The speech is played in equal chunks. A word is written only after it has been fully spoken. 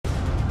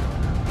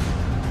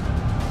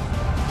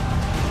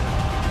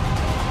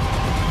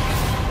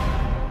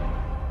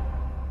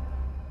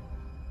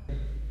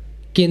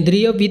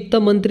केंद्रीय वित्त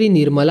मंत्री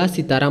निर्मला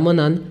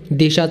सीतारामनान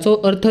देशाचो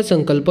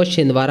अर्थसंकल्प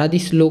शेनवारा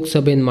दीस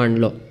लोकसभेन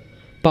मांडलो।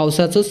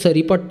 पावसाचो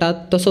सरी पडटात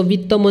तसो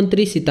वित्त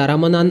मंत्री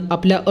सीतारामनान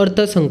आपल्या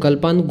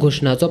अर्थसंकल्पान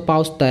घोशणाचो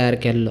पावस तयार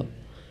केल्लो।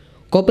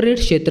 कॉर्पोरेट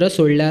क्षेत्र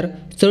सोडल्यार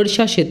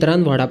चडशा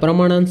क्षेत्रांत व्हडा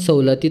प्रमाणांत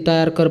सवलती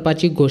तयार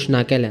करपाची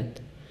घोशणा केल्यात।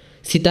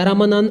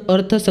 सीतारामनान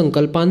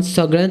अर्थसंकल्पांत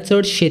सगळ्यांत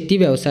चड शेती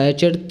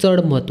वेवसायाचेर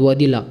चड म्हत्व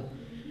दिलां।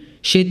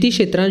 शेती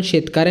क्षेत्रांत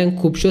शेतकाऱ्यांक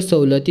खुबश्यो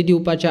सवलती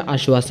दिवपाचें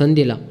आश्वासन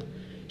दिलां।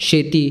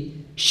 शेती,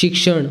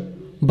 शिक्षण,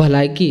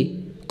 भलायकी,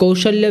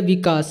 कौशल्य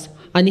विकास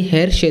आनी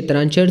हेर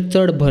क्षेत्रांचेर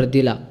चड भर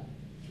दिला।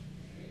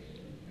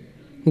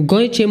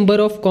 गोंय चेंबर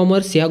ऑफ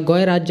कॉमर्स ह्या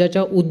गोंय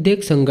राज्याच्या उद्देग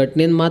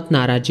संघटनेन मात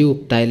नाराजी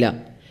उक्तायल्या।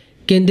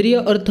 केंद्रीय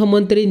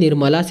अर्थमंत्री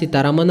निर्मला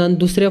सीतारामनान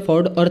दुसरे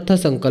फावट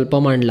अर्थसंकल्प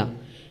मांडला।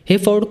 हे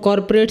फावट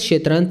कॉर्पोरेट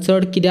क्षेत्रांत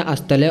चड कितें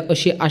आसतलें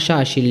अशी आशा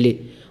आशिल्ली,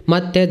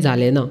 मात तें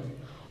जालें ना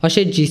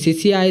अशें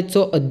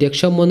GCCIचो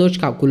अध्यक्ष मनोज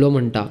काकुलो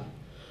म्हणटा।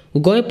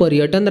 गोंय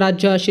पर्यटन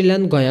राज्य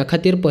आशिल्ल्यान गोंया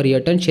खातीर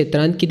पर्यटन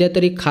क्षेत्रांत कितें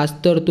तरी खास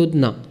तरतूद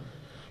ना,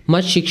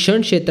 मात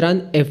शिक्षण क्षेत्रांत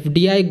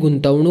FDI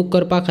गुंतवणूक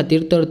करपा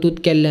खातीर तरतूद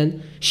केल्ल्यान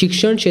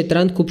शिक्षण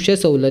क्षेत्रांत खुबशे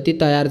सवलती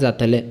तयार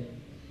जातले।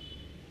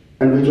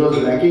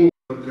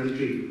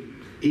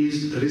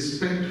 Is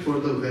respect for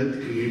the wealth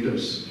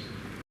creators.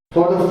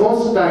 For the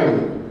first time,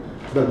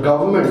 the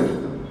government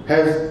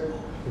has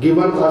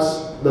given us,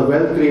 the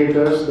wealth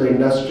creators, the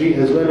industry,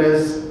 as well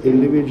as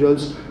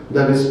individuals,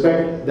 the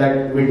respect that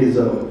we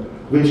deserve,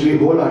 which we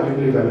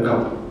wholeheartedly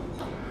welcome.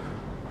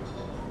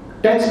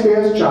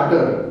 Taxpayers'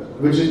 charter,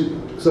 which is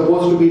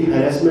supposed to be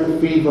harassment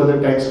free for the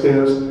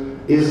taxpayers,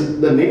 is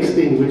the next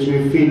thing which we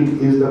feel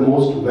is the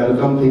most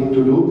welcome thing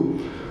to do.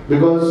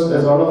 Because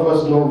as all of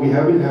us know, we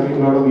have been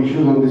having a lot of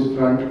issues on this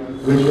front,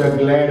 which we are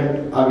glad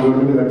are going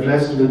to be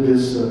addressed with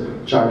this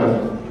charter.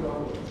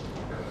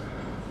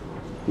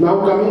 Now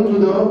coming to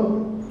the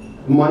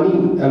money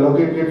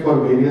allocated for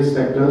various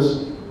sectors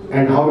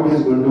and how it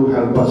is going to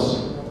help us.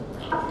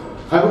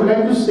 I would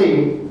like to say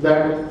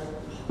that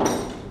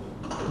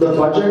the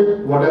budget,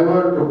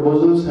 whatever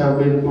proposals have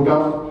been put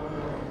up,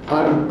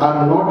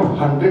 are not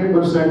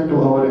 100% to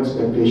our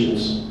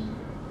expectations.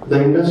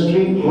 The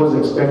industry was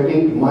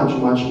expecting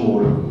much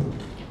more.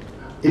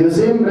 In the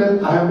same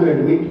breath, I have to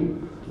admit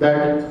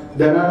that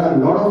there are a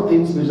lot of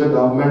things which the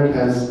government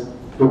has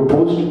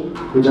proposed,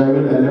 which I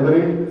will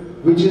elaborate,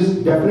 which is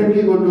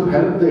definitely going to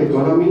help the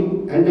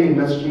economy and the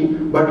industry,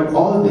 but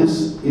all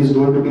this is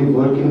going to be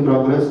work in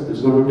progress.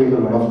 It's going to take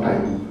a lot of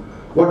time.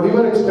 What we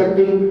were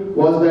expecting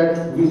was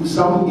that with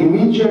some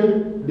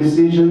immediate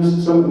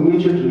decisions, some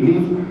immediate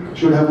relief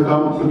should have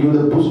come to give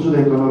the boost to the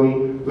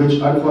economy,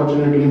 which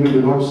unfortunately we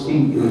do not see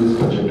in this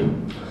budget.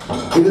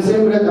 In the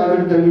same breath, I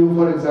will tell you,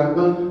 for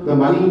example, the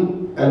money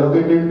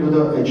allocated to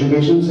the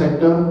education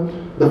sector,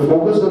 the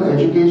focus on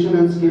education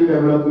and skill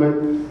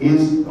development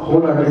is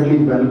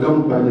wholeheartedly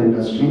welcomed by the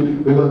industry,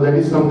 because that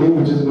is something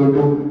which is going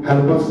to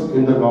help us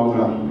in the long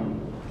run.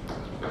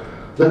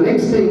 The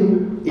next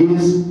thing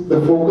is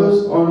the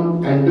focus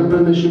on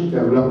entrepreneurship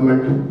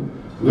development,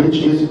 which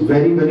is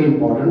very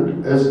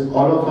important. As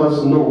all of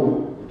us know,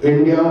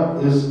 India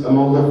is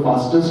among the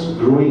fastest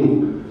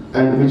growing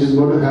and which is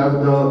going to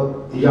have the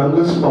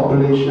youngest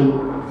population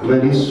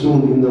very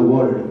soon in the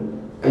world,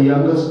 a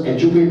youngest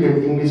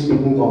educated English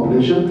speaking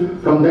population.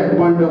 From that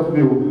point of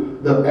view,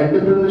 the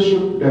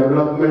entrepreneurship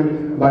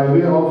development by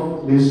way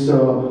of this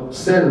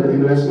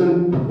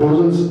investment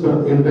proposal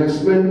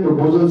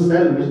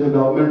cell which the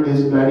government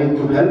is planning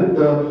to help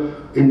the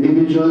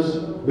individuals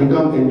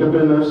become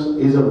entrepreneurs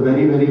is a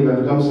very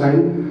welcome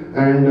sign,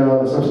 and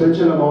a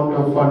substantial amount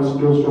of funds,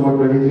 close to about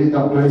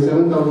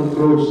 27,000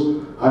 crores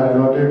are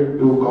allotted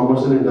to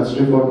commerce and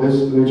industry for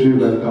this, which we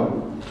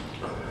welcome.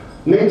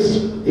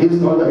 Next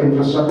is on the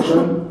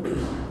infrastructure.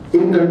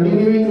 In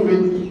continuing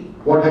with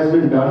what has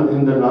been done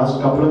in the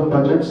last couple of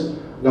budgets,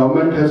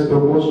 government has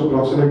proposed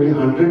approximately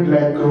 100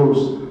 lakh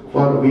crores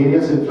for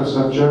various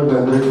infrastructure,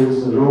 whether it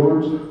is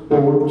roads,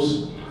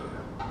 ports,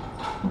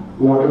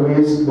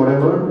 waterways,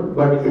 whatever,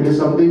 but it is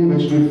something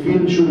which we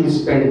feel should be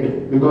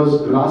spent,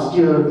 because last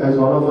year, as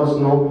all of us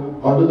know,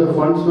 although the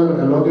funds were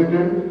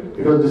allocated,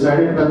 it was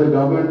decided by the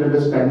government that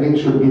the spending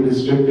should be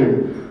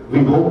restricted.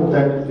 We hope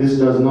that this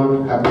does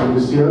not happen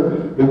this year,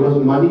 because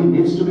money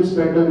needs to be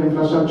spent on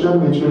infrastructure,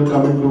 which will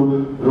come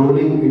into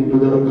rolling into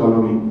the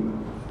economy.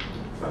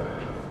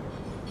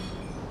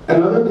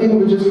 Another thing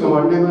which is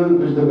commendable,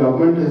 which the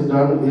government has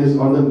done, is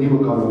on the new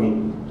economy.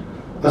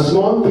 A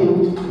small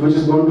thing which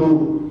is going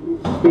to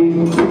pay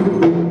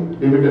big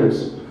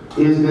dividends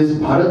is this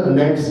Bharat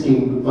Net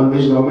scheme, on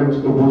which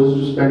government proposes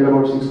to spend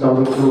about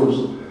 6,000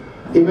 crores.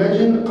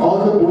 Imagine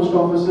all the post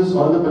offices,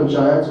 all the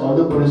panchayats, all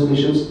the police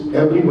stations,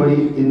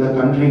 everybody in the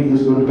country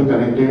is going to be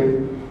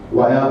connected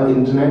via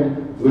internet,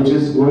 which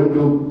is going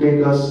to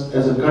take us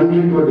as a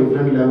country to a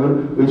different level,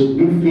 which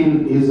we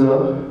feel is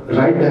a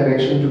right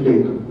direction to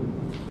take.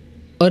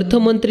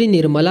 अर्थमंत्री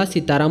निर्मला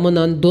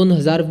सीतारामनान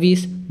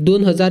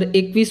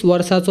 2020-2021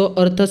 वर्साचो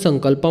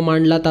अर्थसंकल्प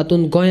मांडला।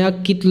 तातूंत गोंयाक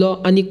कितलो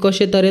आनी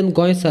कशे तरेन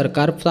गोंय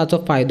सरकार ताचो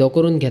फायदो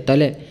करून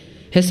घेतले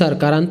हे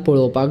सरकारान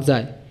पळोवपाक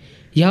जाय।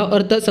 ह्या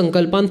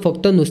अर्थसंकल्पान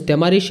फक्त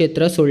नुस्तेमारी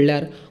क्षेत्र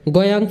सोडल्यार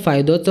गोंयांक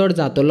फायदो चड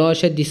जातलो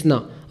अशें दिसना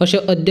अशें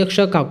अध्यक्ष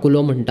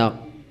काकुलो म्हणटा.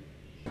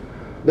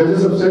 There is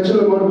a substantial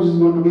amount which is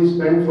going to be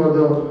spent for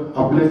the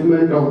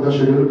upliftment of the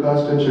scheduled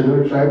caste and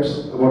scheduled tribes,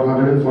 about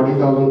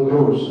 140,000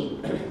 crores.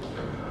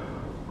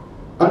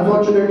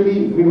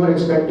 Unfortunately, we were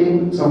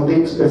expecting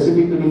something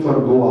specifically for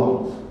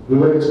Goa. We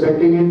were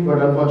expecting it,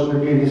 but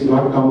unfortunately it has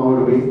not come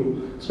our way,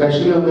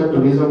 especially on the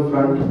tourism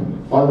front.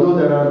 Although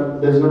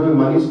there's going to be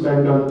money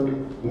spent on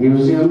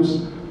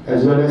museums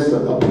as well as the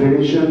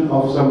upgradation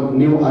of some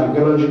new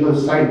archaeological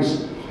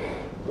sites.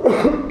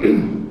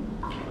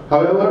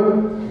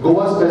 However,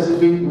 Goa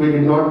specific, we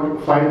did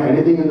not find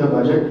anything in the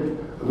budget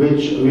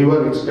which we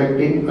were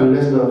expecting,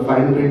 unless the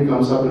fine print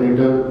comes up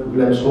later.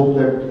 Let's hope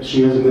that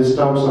she has missed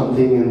out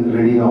something in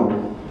reading out.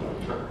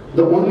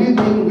 The only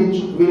thing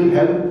which will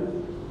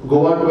help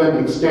Goa to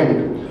an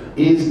extent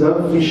is the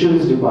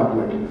fisheries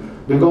department,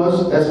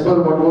 because as per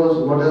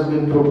what has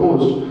been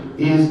proposed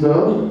is the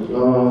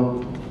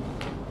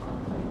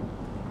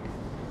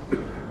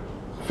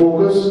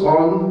focus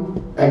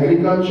on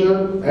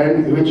agriculture,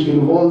 and which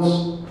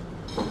involves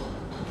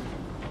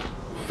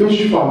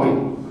fish farming.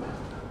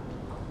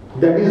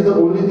 That is the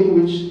only thing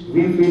which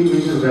we feel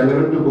which is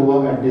relevant to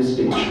Goa at this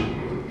stage.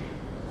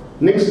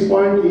 Next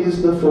point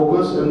is the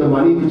focus and the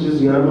money which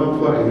is earmarked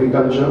for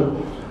agriculture,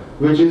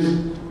 which is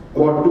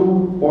about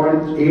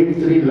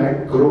 2.83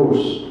 lakh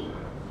crores.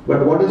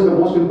 But what is the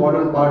most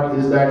important part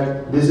is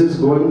that this is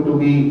going to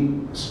be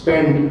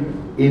spent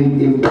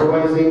in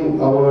improvising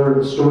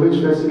our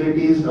storage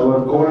facilities,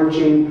 our cold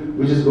chain,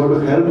 which is going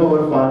to help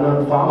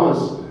our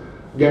farmers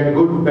get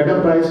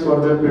better price for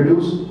their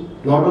produce.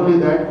 Not only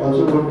that,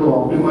 also going to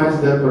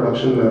optimize their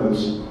production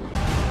levels.